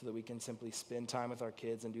 so that we can simply spend time with our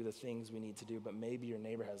kids and do the things we need to do. But maybe your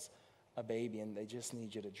neighbor has a baby and they just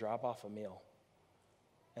need you to drop off a meal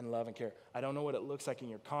and love and care. I don't know what it looks like in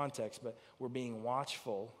your context, but we're being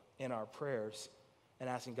watchful in our prayers and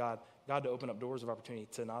asking God to open up doors of opportunity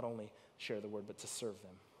to not only share the word, but to serve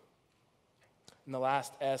them. And the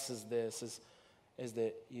last S is this, is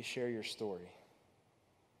that you share your story.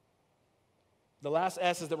 The last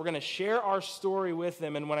S is that we're going to share our story with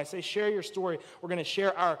them. And when I say share your story, we're going to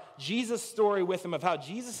share our Jesus story with them of how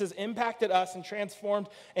Jesus has impacted us and transformed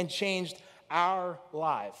and changed our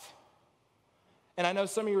life. And I know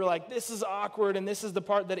some of you are like, this is awkward, and this is the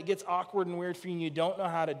part that it gets awkward and weird for you, and you don't know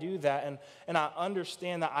how to do that. And I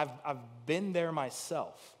understand that I've been there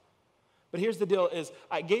myself. But here's the deal is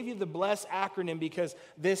I gave you the BLESS acronym because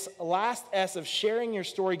this last S of sharing your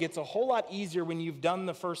story gets a whole lot easier when you've done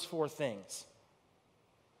the first four things.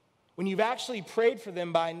 When you've actually prayed for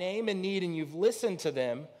them by name and need and you've listened to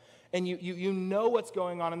them and you know what's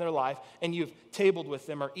going on in their life and you've tabled with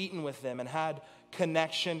them or eaten with them and had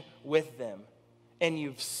connection with them and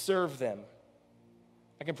you've served them.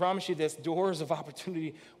 I can promise you this, doors of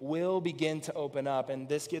opportunity will begin to open up, and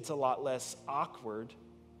this gets a lot less awkward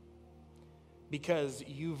because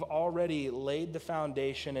you've already laid the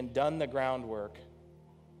foundation and done the groundwork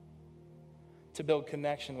to build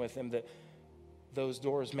connection with them, that those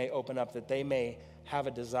doors may open up, that they may have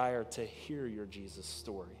a desire to hear your Jesus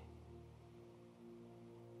story.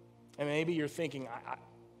 And maybe you're thinking,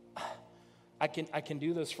 I can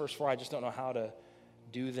do those first four, I just don't know how to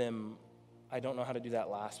do them. I don't know how to do that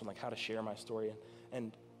last one, like how to share my story.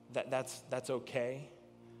 And that's okay.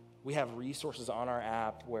 We have resources on our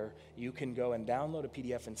app where you can go and download a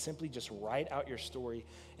PDF and simply just write out your story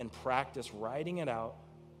and practice writing it out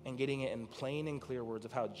and getting it in plain and clear words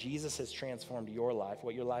of how Jesus has transformed your life,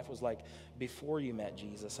 what your life was like before you met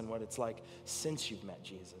Jesus and what it's like since you've met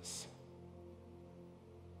Jesus.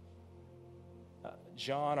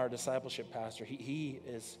 John, our discipleship pastor, he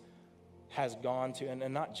has gone to,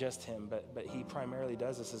 and not just him, but he primarily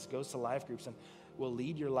does this, is goes to life groups and will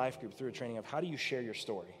lead your life group through a training of how do you share your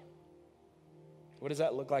story? What does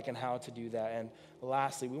that look like and how to do that? And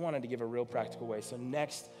lastly, we wanted to give a real practical way. So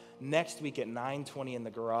next week at 9:20 in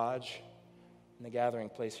the garage, in the gathering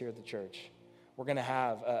place here at the church, we're going to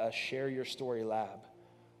have a Share Your Story lab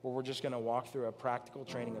where we're just going to walk through a practical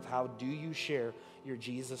training of how do you share your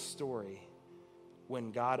Jesus story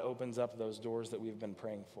when God opens up those doors that we've been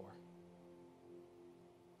praying for.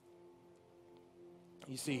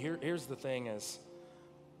 You see, here's the thing is,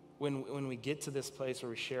 when we get to this place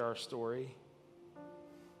where we share our story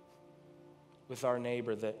with our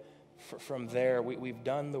neighbor, that from there, we've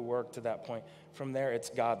done the work to that point. From there, it's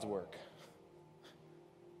God's work.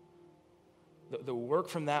 The work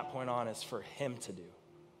from that point on is for him to do.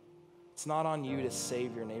 It's not on you to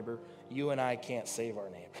save your neighbor. You and I can't save our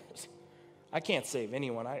neighbors. I can't save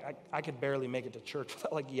anyone. I could barely make it to church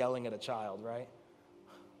without like yelling at a child, right?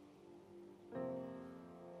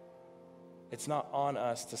 It's not on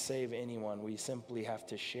us to save anyone. We simply have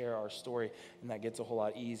to share our story, and that gets a whole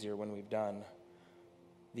lot easier when we've done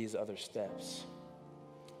these other steps.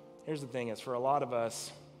 Here's the thing is, for a lot of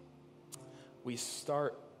us, we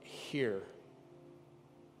start here.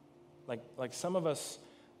 Like some of us,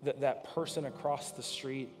 that person across the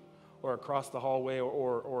street or across the hallway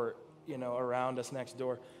or you know, around us next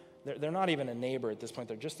door, they're not even a neighbor at this point.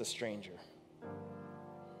 They're just a stranger.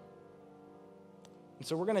 And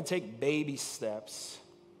so we're going to take baby steps.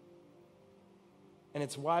 And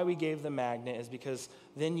it's why we gave the magnet, is because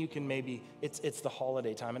then you can maybe, it's the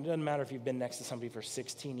holiday time. And it doesn't matter if you've been next to somebody for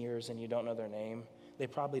 16 years and you don't know their name. They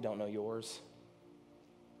probably don't know yours.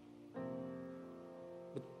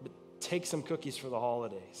 But take some cookies for the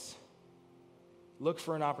holidays. Look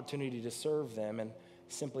for an opportunity to serve them and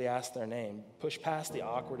simply ask their name. Push past the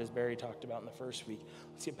awkward, as Barry talked about in the first week.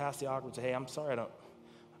 Let's get past the awkward. Say, hey, I'm sorry,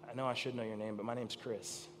 I know I should know your name, but my name's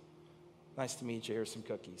Kris. Nice to meet you. Here's some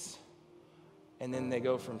cookies. And then they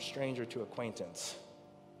go from stranger to acquaintance.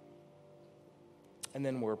 And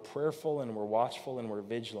then we're prayerful and we're watchful and we're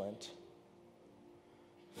vigilant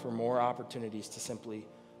for more opportunities to simply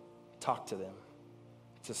talk to them,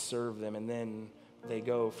 to serve them. And then they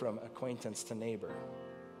go from acquaintance to neighbor.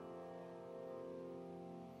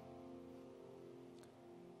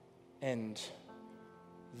 And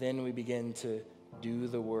then we begin to do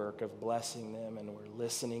the work of blessing them, and we're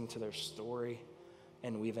listening to their story,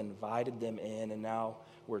 and we've invited them in, and now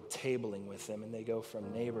we're tabling with them, and they go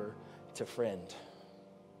from neighbor to friend.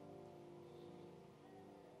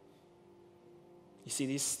 You see,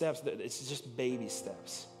 these steps, it's just baby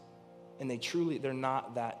steps, and they're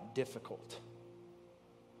not that difficult.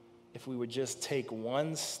 If we would just take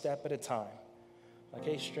one step at a time, like,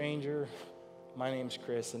 hey, stranger, my name's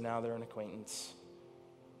Kris, and now they're an acquaintance.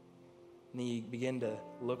 And you begin to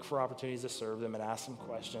look for opportunities to serve them and ask them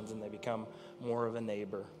questions, and they become more of a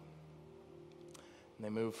neighbor. And they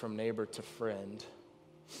move from neighbor to friend.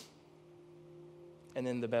 And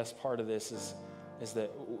then the best part of this is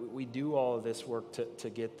that we do all of this work to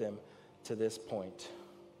get them to this point.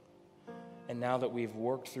 And now that we've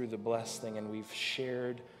worked through the blessed thing and we've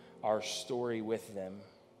shared our story with them,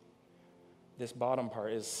 this bottom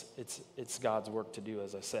part is it's God's work to do,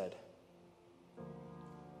 as I said.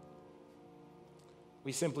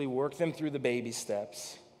 We simply work them through the baby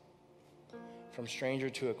steps, from stranger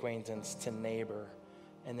to acquaintance to neighbor,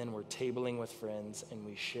 and then we're tabling with friends, and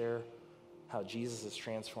we share how Jesus has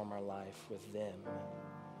transformed our life with them.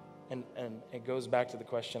 And it goes back to the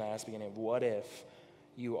question I asked at the beginning of, what if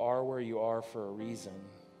you are where you are for a reason?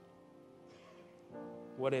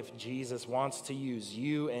 What if Jesus wants to use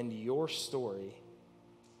you and your story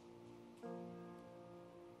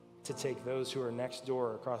to take those who are next door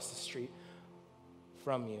or across the street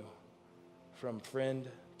from you, from friend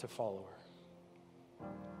to follower?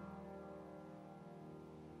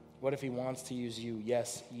 What if he wants to use you?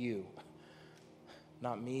 Yes, you.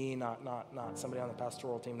 Not me, not somebody on the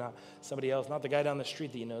pastoral team, not somebody else, not the guy down the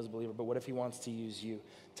street that you know is a believer, but what if he wants to use you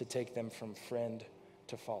to take them from friend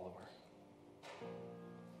to follower?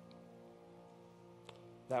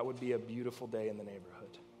 That would be a beautiful day in the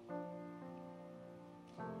neighborhood.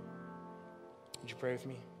 Would you pray with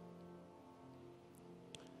me?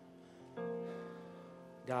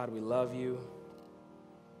 God, we love you.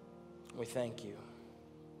 We thank you.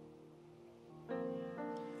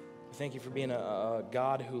 We thank you for being a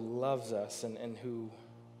God who loves us and who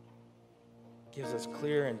gives us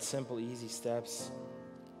clear and simple, easy steps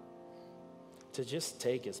to just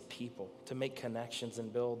take as people, to make connections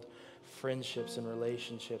and build friendships and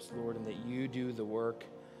relationships, Lord, and that you do the work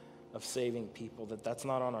of saving people, that's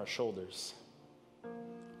not on our shoulders.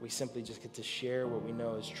 We simply just get to share what we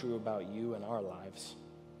know is true about you and our lives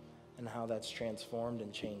and how that's transformed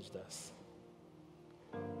and changed us.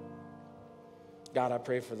 God, I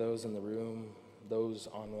pray for those in the room, those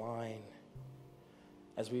online,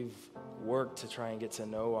 as we've worked to try and get to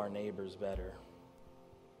know our neighbors better.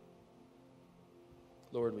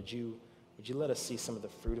 Lord, would you let us see some of the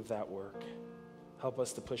fruit of that work? Help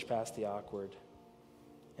us to push past the awkward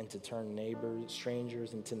and to turn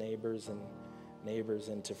strangers into neighbors and neighbors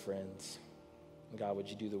into friends. And God, would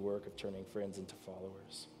you do the work of turning friends into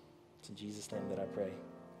followers? It's in Jesus' name that I pray.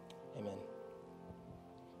 Amen.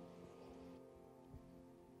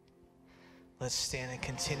 Let's stand and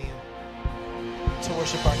continue to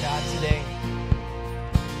worship our God today.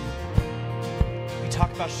 We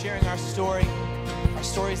talk about sharing our story. Our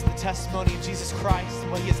story is the testimony of Jesus Christ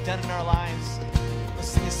and what he has done in our lives. Let's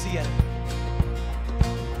sing this together.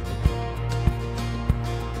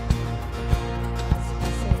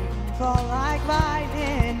 Satan fall like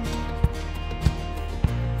lightning.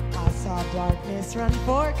 I saw darkness run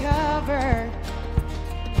for cover.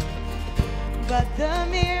 But the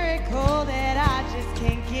miracle that I just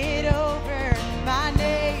can't get over, my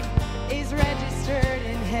name is registered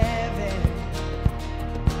in heaven.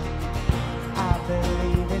 I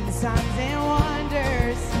believe in signs and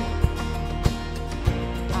wonders.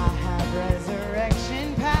 I have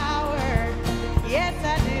resurrection power. Yes,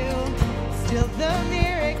 I do. Still the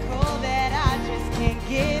miracle that I just can't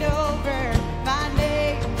get over, my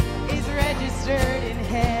name is registered in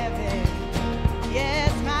heaven.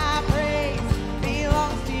 Yes, my praise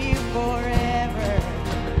belongs to you forever.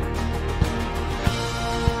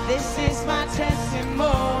 This is my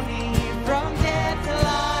testimony from death to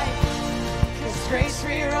life. 'Cause grace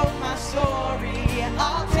rewrote my story.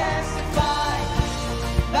 I'll testify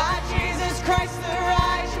by Jesus Christ the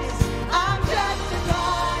righteous. I'm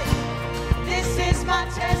justified. This is my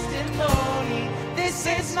testimony. This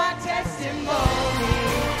is my testimony.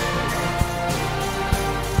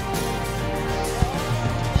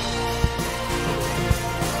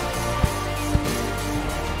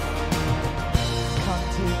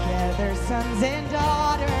 Together, sons and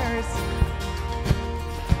daughters,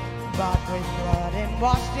 bought with blood and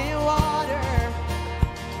washed in water.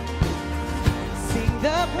 Sing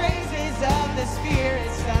the praises of the Spirit,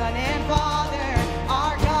 Son, and Father.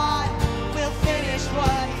 Our God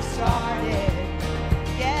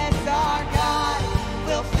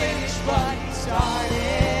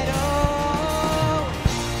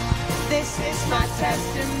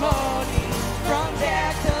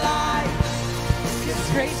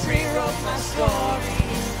grace rewrote my story.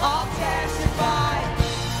 I'll testify.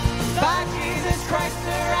 By Jesus Christ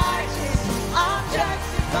the righteous, I'm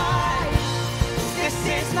justified. This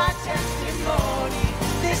is my testimony.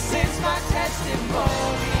 This is my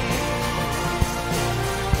testimony.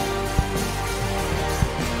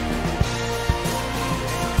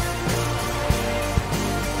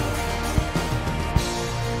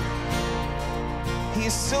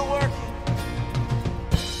 He's still working.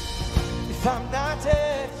 If I'm not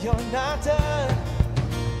dead, you're not done.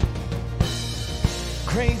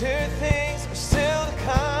 Greater things are still to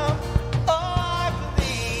come. Oh, I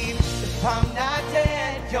believe. If I'm not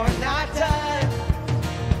dead, you're not done.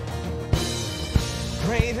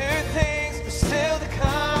 Greater things are still to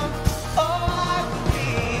come. Oh, I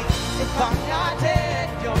believe. If I'm not dead,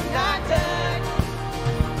 you're not done.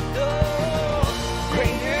 Oh,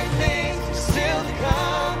 greater things are still to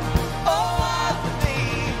come. Oh, I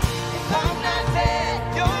believe. If I'm not dead,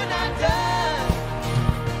 you're not done.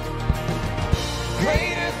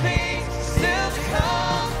 Greater things are still to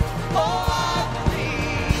come. Oh, I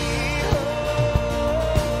believe.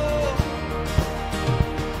 Oh.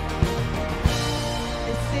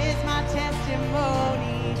 This is my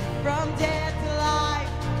testimony from death to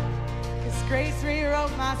life. 'Cause grace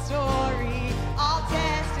rewrote my story. I'll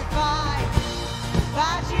testify.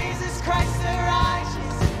 By Jesus Christ the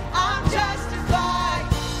righteous, I'm justified.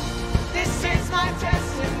 This is my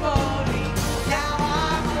testimony. Now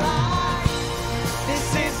I'm alive. This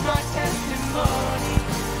is my testimony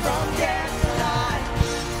from death to life.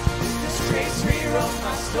 This grace rewrote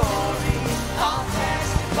my story. I'll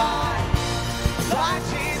testify.